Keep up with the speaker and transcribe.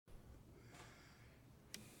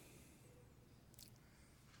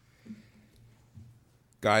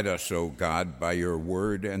Guide us, O God, by your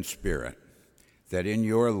word and spirit, that in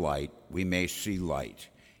your light we may see light,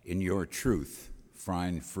 in your truth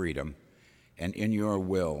find freedom, and in your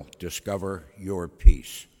will discover your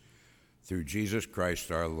peace. Through Jesus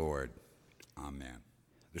Christ our Lord. Amen.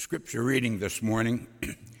 The scripture reading this morning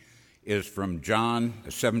is from John,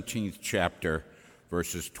 the 17th chapter,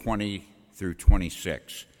 verses 20 through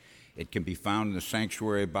 26. It can be found in the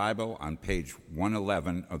Sanctuary Bible on page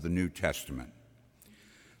 111 of the New Testament.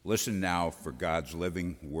 Listen now for God's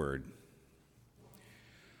living word.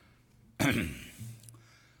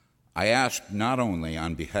 I ask not only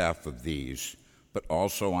on behalf of these, but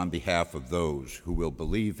also on behalf of those who will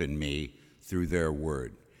believe in me through their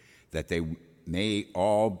word, that they may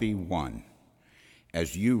all be one,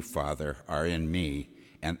 as you, Father, are in me,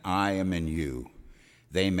 and I am in you.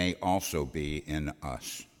 They may also be in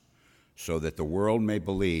us, so that the world may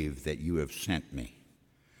believe that you have sent me.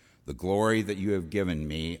 The glory that you have given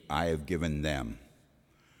me, I have given them,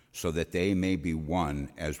 so that they may be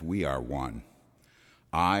one as we are one.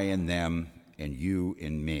 I in them and you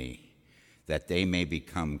in me, that they may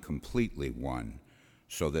become completely one,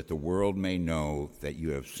 so that the world may know that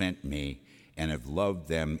you have sent me and have loved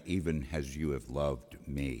them even as you have loved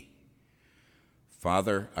me.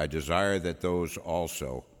 Father, I desire that those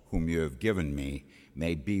also whom you have given me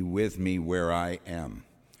may be with me where I am,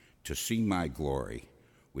 to see my glory,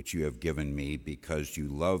 which you have given me because you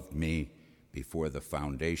loved me before the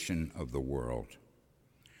foundation of the world.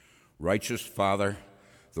 Righteous Father,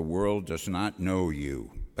 the world does not know you,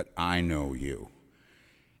 but I know you.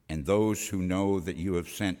 And those who know that you have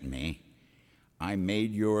sent me, I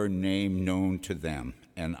made your name known to them,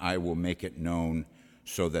 and I will make it known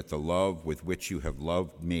so that the love with which you have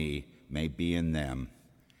loved me may be in them,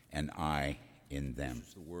 and I in them. This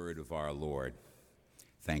is the word of our Lord.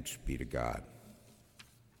 Thanks be to God.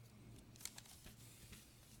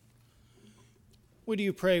 Would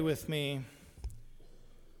you pray with me?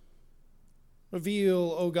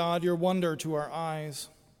 Reveal, O God, your wonder to our eyes.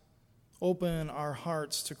 Open our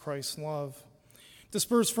hearts to Christ's love.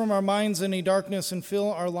 Disperse from our minds any darkness and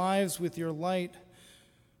fill our lives with your light.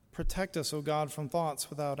 Protect us, O God, from thoughts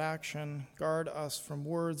without action. Guard us from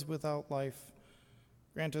words without life.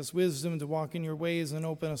 Grant us wisdom to walk in your ways and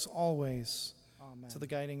open us always to the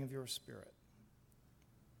guiding of your Spirit.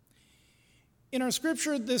 In our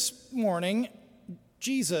scripture this morning,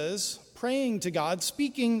 Jesus, praying to God,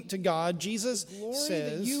 speaking to God, Jesus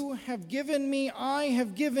says, that you have given me, I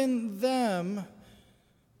have given them,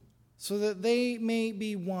 so that they may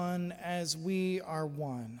be one as we are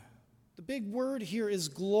one. The big word here is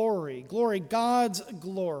glory. Glory, God's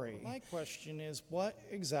glory. My question is, what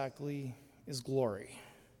exactly is glory?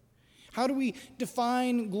 How do we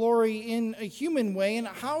define glory in a human way, and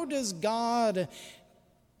how does God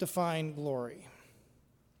define glory?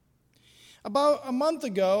 About a month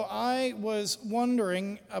ago, I was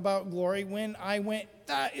wondering about glory when I went,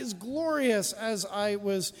 that is glorious, as I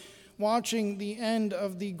was watching the end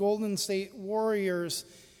of the Golden State Warriors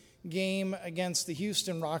game against the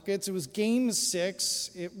Houston Rockets. It was Game 6.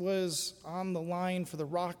 It was on the line for the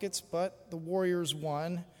Rockets, but the Warriors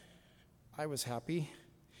won. I was happy.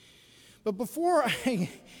 But before I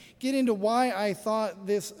get into why I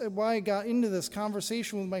got into this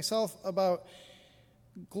conversation with myself about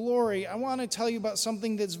glory, I want to tell you about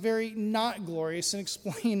something that's very not glorious and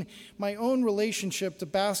explain my own relationship to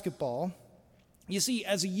basketball. You see,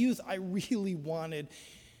 as a youth, I really wanted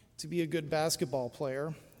to be a good basketball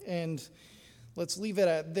player. And let's leave it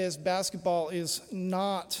at this. Basketball is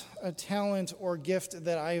not a talent or gift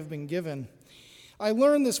that I have been given. I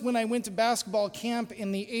learned this when I went to basketball camp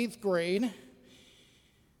in the 8th grade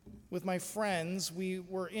with my friends. We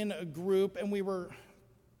were in a group, and we were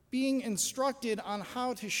being instructed on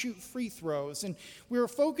how to shoot free throws. And we were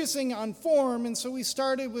focusing on form, and so we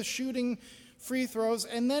started with shooting free throws,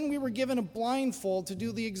 and then we were given a blindfold to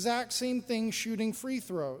do the exact same thing shooting free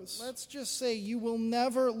throws. Let's just say you will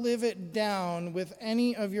never live it down with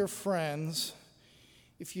any of your friends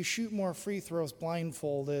if you shoot more free throws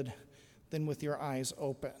blindfolded than with your eyes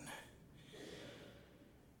open.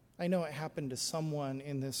 I know it happened to someone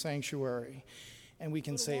in this sanctuary, and we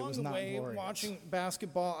can say it was not glorious. Watching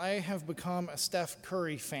basketball, I have become a Steph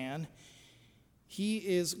Curry fan. He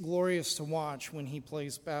is glorious to watch when he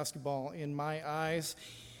plays basketball in my eyes.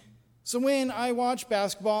 So when I watch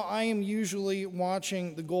basketball, I am usually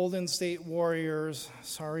watching the Golden State Warriors,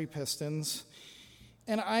 sorry Pistons,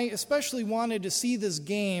 and I especially wanted to see this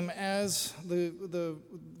game as the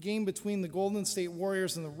game between the Golden State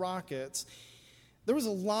Warriors and the Rockets. There was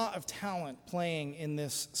a lot of talent playing in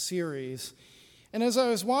this series. And as I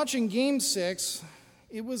was watching Game 6,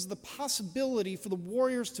 It was the possibility for the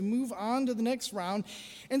Warriors to move on to the next round.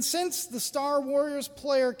 And since the star Warriors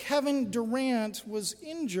player Kevin Durant was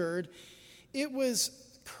injured, it was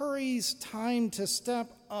Curry's time to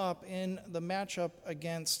step up in the matchup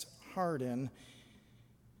against Harden.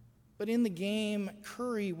 But in the game,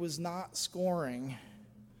 Curry was not scoring,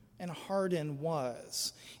 and Harden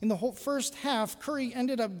was. In the whole first half, Curry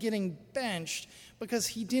ended up getting benched because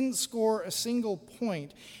he didn't score a single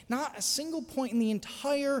point. Not a single point in the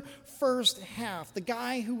entire first half. The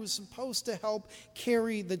guy who was supposed to help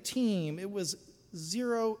carry the team. It was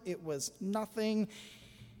zero, it was nothing,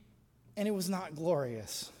 and it was not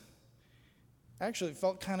glorious. Actually, it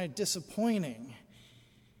felt kind of disappointing.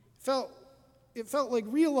 It felt like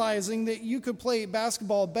realizing that you could play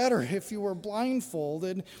basketball better if you were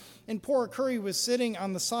blindfolded. And poor Curry was sitting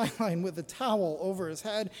on the sideline with a towel over his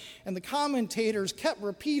head, and the commentators kept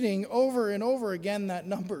repeating over and over again that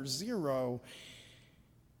number 0.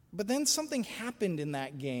 But then something happened in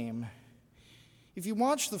that game. If you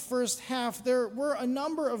watch the first half, there were a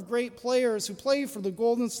number of great players who played for the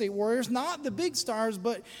Golden State Warriors, not the big stars,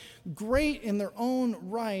 but great in their own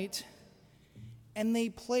right, and they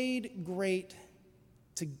played great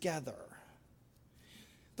together.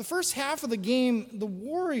 The first half of the game, the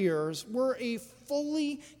Warriors were a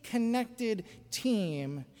fully connected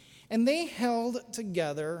team, and they held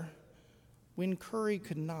together when Curry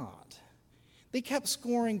could not. They kept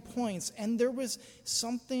scoring points, and there was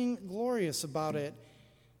something glorious about it.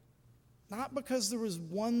 Not because there was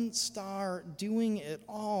one star doing it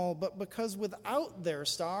all, but because without their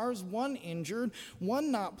stars, one injured,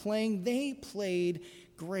 one not playing, they played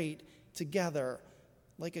great together,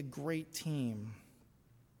 like a great team.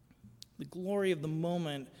 The glory of the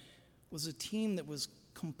moment was a team that was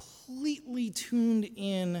completely tuned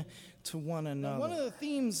in to one another. One of the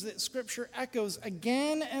themes that Scripture echoes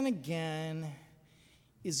again and again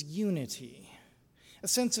is unity, a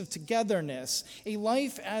sense of togetherness, a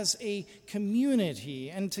life as a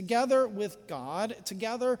community, and together with God,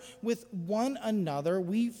 together with one another,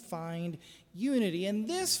 we find unity. And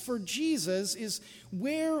this, for Jesus, is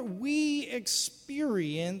where we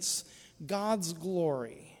experience God's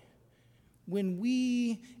glory. When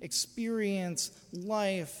we experience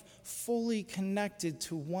life fully connected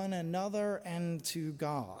to one another and to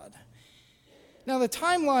God. Now, the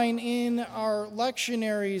timeline in our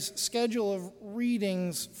lectionary's schedule of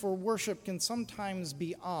readings for worship can sometimes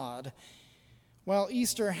be odd. While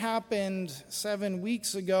Easter happened 7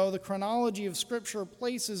 weeks ago, the chronology of Scripture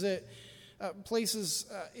places it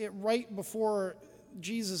right before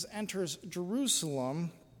Jesus enters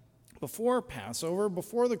Jerusalem, before Passover,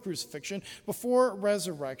 before the crucifixion, before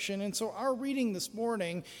resurrection. And so our reading this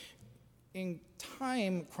morning in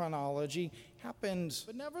time chronology happened,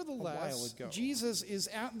 but nevertheless, Jesus is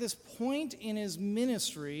at this point in his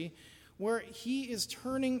ministry where he is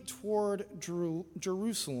turning toward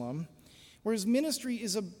Jerusalem, where his ministry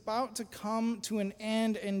is about to come to an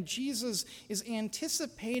end, and Jesus is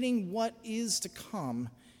anticipating what is to come.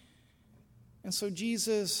 And so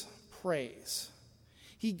Jesus prays.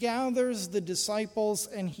 He gathers the disciples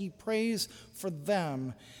and he prays for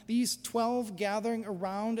them. These 12 gathering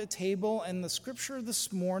around a table, and the scripture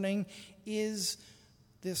this morning is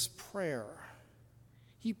this prayer.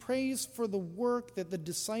 He prays for the work that the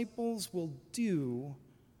disciples will do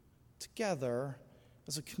together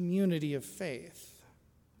as a community of faith.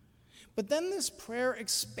 But then this prayer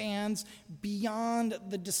expands beyond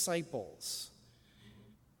the disciples.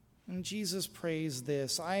 And Jesus prays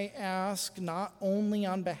this: I ask not only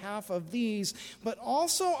on behalf of these, but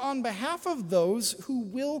also on behalf of those who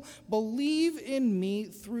will believe in me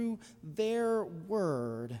through their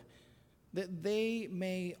word, that they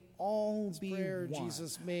may all be one.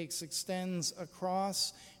 Jesus makes extends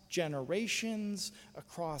across generations,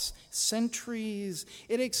 across centuries.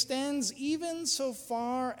 It extends even so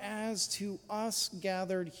far as to us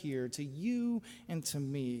gathered here, to you and to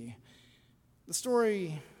me. The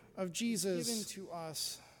story of Jesus given to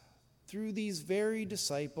us through these very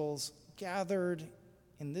disciples gathered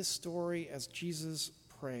in this story as Jesus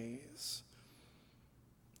prays.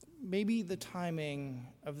 Maybe the timing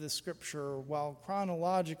of this scripture, while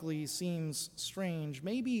chronologically seems strange,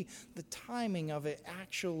 maybe the timing of it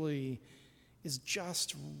actually is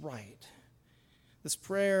just right. This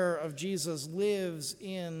prayer of Jesus lives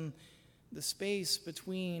in the space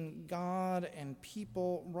between God and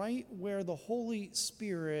people, right where the Holy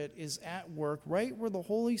Spirit is at work, right where the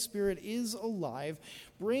Holy Spirit is alive,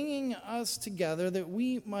 bringing us together that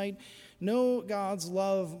we might know God's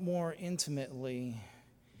love more intimately.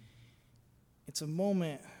 It's a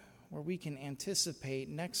moment where we can anticipate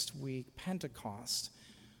next week, Pentecost,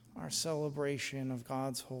 our celebration of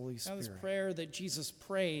God's Holy Spirit. Now, this prayer that Jesus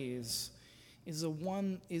prays is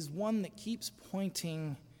one that keeps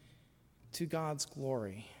pointing to God's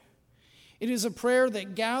glory. It is a prayer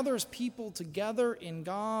that gathers people together in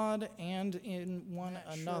God and in one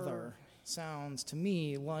another. Sounds to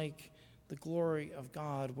me like the glory of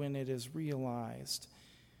God when it is realized.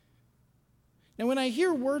 Now, when I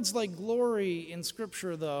hear words like glory in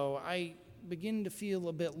Scripture, though, I begin to feel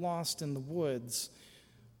a bit lost in the woods.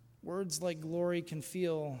 Words like glory can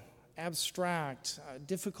feel abstract,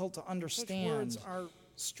 difficult to understand. Such words are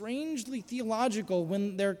strangely theological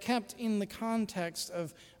when they're kept in the context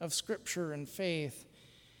of Scripture and faith.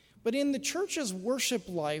 But in the church's worship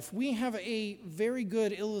life, we have a very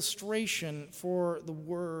good illustration for the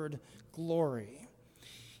word glory.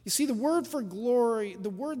 You see, the word for glory, the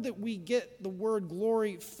word that we get the word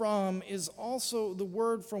glory from, is also the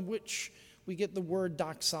word from which we get the word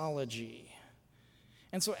doxology.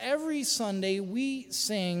 And so every Sunday we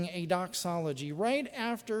sing a doxology right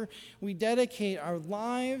after we dedicate our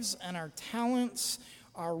lives and our talents,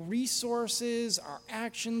 our resources, our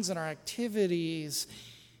actions, and our activities.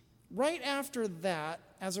 Right after that,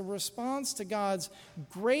 as a response to God's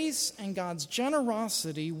grace and God's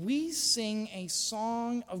generosity, we sing a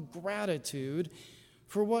song of gratitude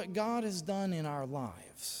for what God has done in our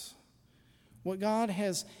lives, what God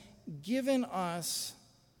has given us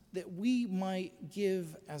that we might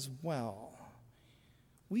give as well.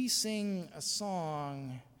 We sing a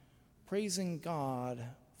song praising God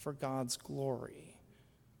for God's glory.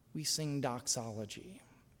 We sing doxology.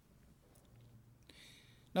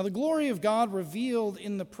 Now, the glory of God revealed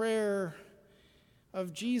in the prayer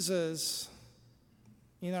of Jesus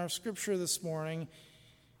in our scripture this morning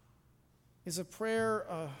is a prayer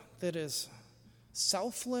that is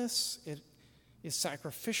selfless, it is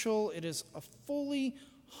sacrificial, it is a fully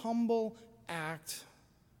humble act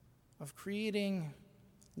of creating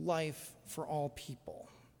life for all people.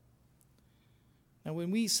 Now,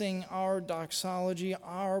 when we sing our doxology,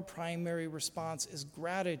 our primary response is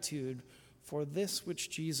gratitude for this which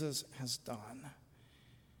Jesus has done.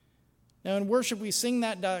 Now, in worship, we sing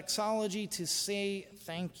that doxology to say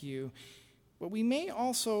thank you, but we may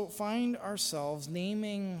also find ourselves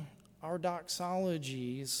naming our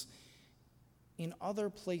doxologies in other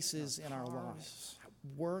places in our lives.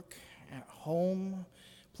 Work, at home,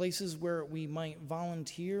 places where we might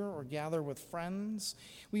volunteer or gather with friends.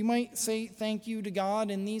 We might say thank you to God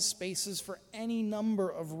in these spaces for any number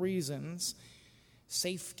of reasons: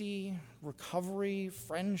 safety, recovery,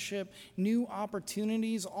 friendship, new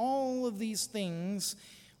opportunities. All of these things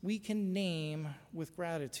we can name with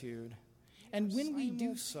gratitude. And when we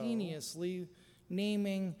do so, simultaneously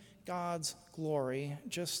naming God's glory,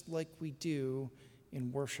 just like we do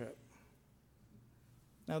in worship.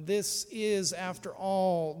 Now, this is, after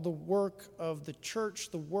all, the work of the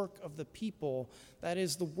church, the work of the people. That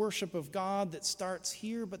is the worship of God that starts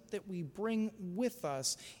here, but that we bring with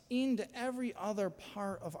us into every other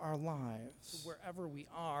part of our lives. So wherever we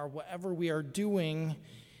are, whatever we are doing,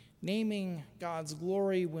 naming God's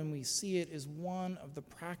glory when we see it is one of the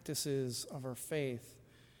practices of our faith.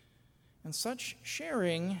 And such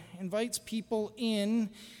sharing invites people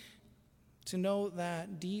in to know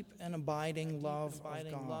that deep and abiding love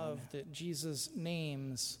of God that Jesus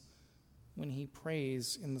names when he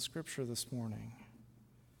prays in the scripture this morning.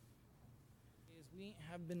 We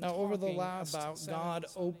have been now over the last about God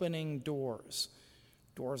opening doors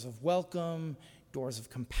of welcome, doors of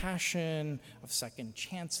compassion, of second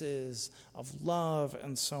chances, of love,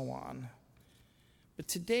 and so on. But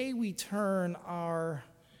today we turn our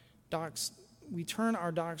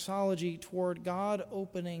doxology toward God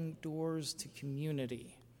opening doors to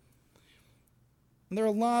community. And there are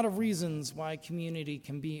a lot of reasons why community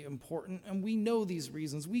can be important, and we know these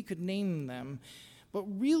reasons. We could name them. But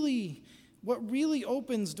really, what really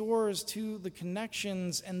opens doors to the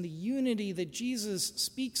connections and the unity that Jesus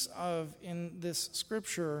speaks of in this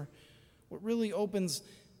scripture, what really opens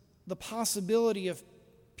the possibility of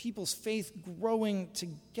people's faith growing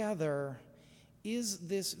together, is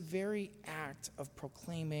this very act of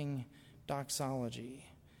proclaiming doxology,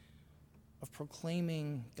 of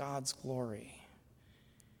proclaiming God's glory.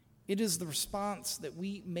 It is the response that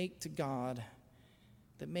we make to God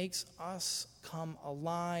that makes us come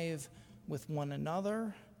alive with one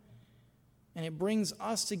another, and it brings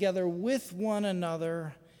us together with one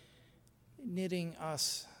another, knitting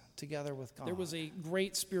us together with God. There was a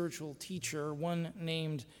great spiritual teacher, one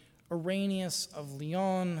named Irenaeus of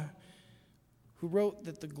Lyon, who wrote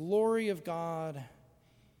that the glory of God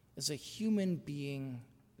is a human being.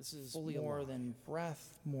 This is fully more than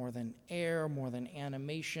breath, more than air, more than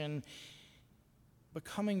animation.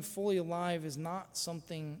 Becoming fully alive is not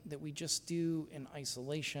something that we just do in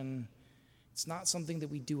isolation. It's not something that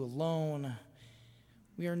we do alone.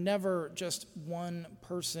 We are never just one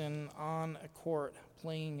person on a court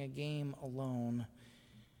playing a game alone.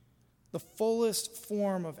 The fullest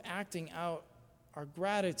form of acting out our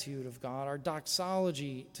gratitude of God, our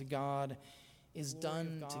doxology to God, is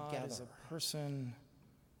done together as a person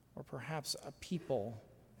or perhaps a people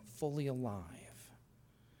fully alive.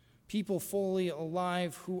 People fully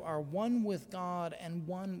alive who are one with God and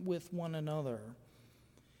one with one another.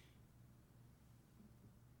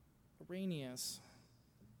 Irenaeus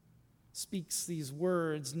speaks these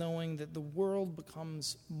words knowing that the world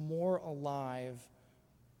becomes more alive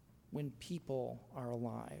when people are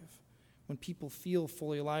alive, when people feel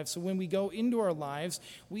fully alive. So when we go into our lives,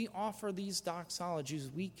 we offer these doxologies.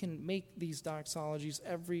 We can make these doxologies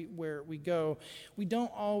everywhere we go. We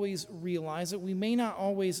don't always realize it. We may not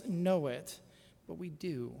always know it, but we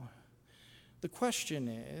do. The question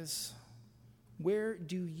is, where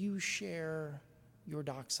do you share your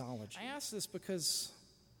doxology? I ask this because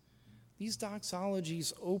these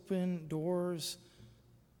doxologies open doors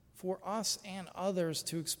for us and others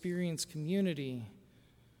to experience community.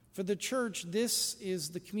 For the church, this is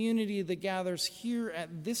the community that gathers here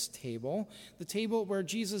at this table, the table where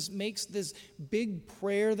Jesus makes this big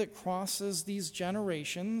prayer that crosses these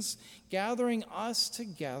generations, gathering us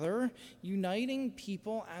together, uniting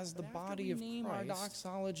people as the body of Christ. Our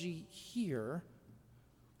doxology here,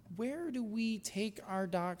 where do we take our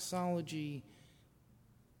doxology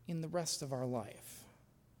in the rest of our life?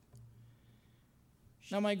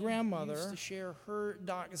 Now, my grandmother used to share her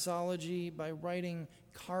doxology by writing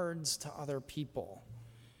cards to other people.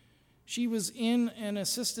 She was in an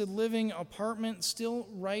assisted living apartment, still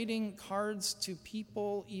writing cards to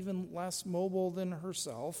people even less mobile than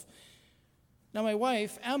herself. Now, my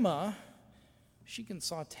wife, Emma, she can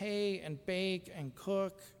saute and bake and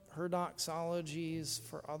cook her doxologies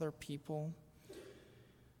for other people.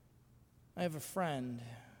 I have a friend,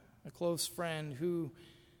 a close friend,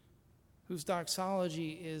 whose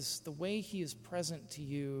doxology is the way he is present to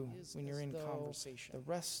you when you're in conversation. The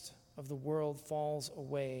rest of the world falls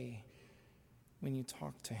away when you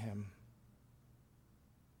talk to him.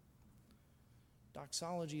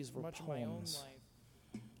 Doxology is much of my own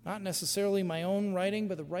life. Not necessarily my own writing,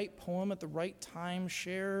 but the right poem at the right time,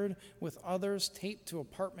 shared with others, taped to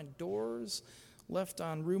apartment doors, left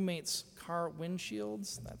on roommates' car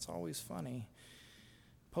windshields. That's always funny.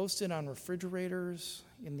 Posted on refrigerators,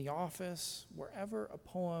 in the office, wherever a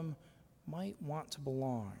poem might want to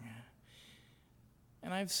belong.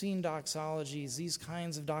 And I've seen doxologies, these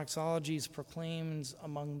kinds of doxologies proclaimed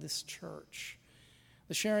among this church.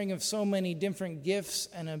 The sharing of so many different gifts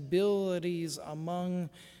and abilities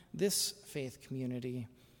among this faith community.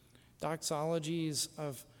 Doxologies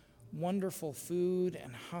of wonderful food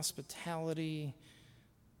and hospitality,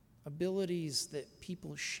 abilities that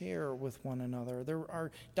people share with one another. There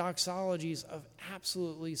are doxologies of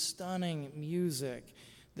absolutely stunning music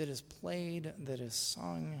that is played, that is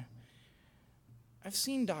sung. I've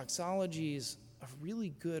seen doxologies of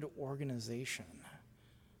really good organization,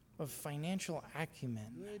 of financial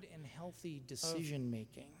acumen, good and healthy decision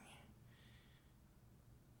making.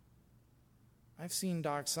 I've seen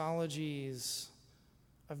doxologies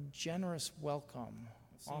of generous welcome,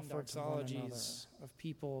 offered doxologies of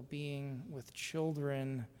people being with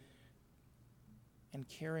children and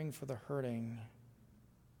caring for the hurting.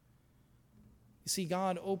 You see,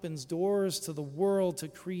 God opens doors to the world to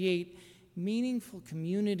create meaningful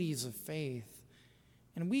communities of faith,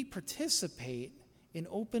 and we participate in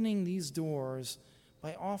opening these doors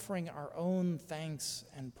by offering our own thanks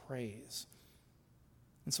and praise.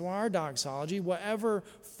 And so our doxology, whatever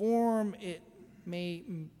form it may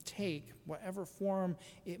take, whatever form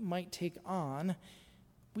it might take on,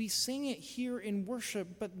 we sing it here in worship,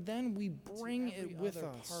 but then we bring it with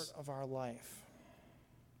us, part of our life.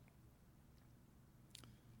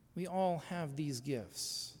 We all have these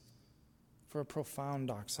gifts for a profound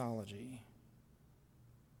doxology.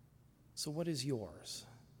 So what is yours?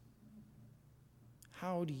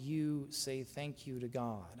 How do you say thank you to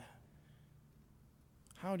God?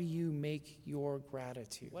 How do you make your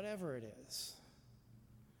gratitude? Whatever it is,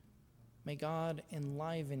 may God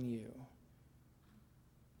enliven you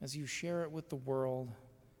as you share it with the world,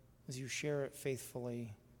 as you share it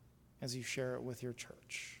faithfully, as you share it with your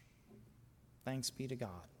church. Thanks be to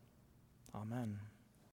God. Amen.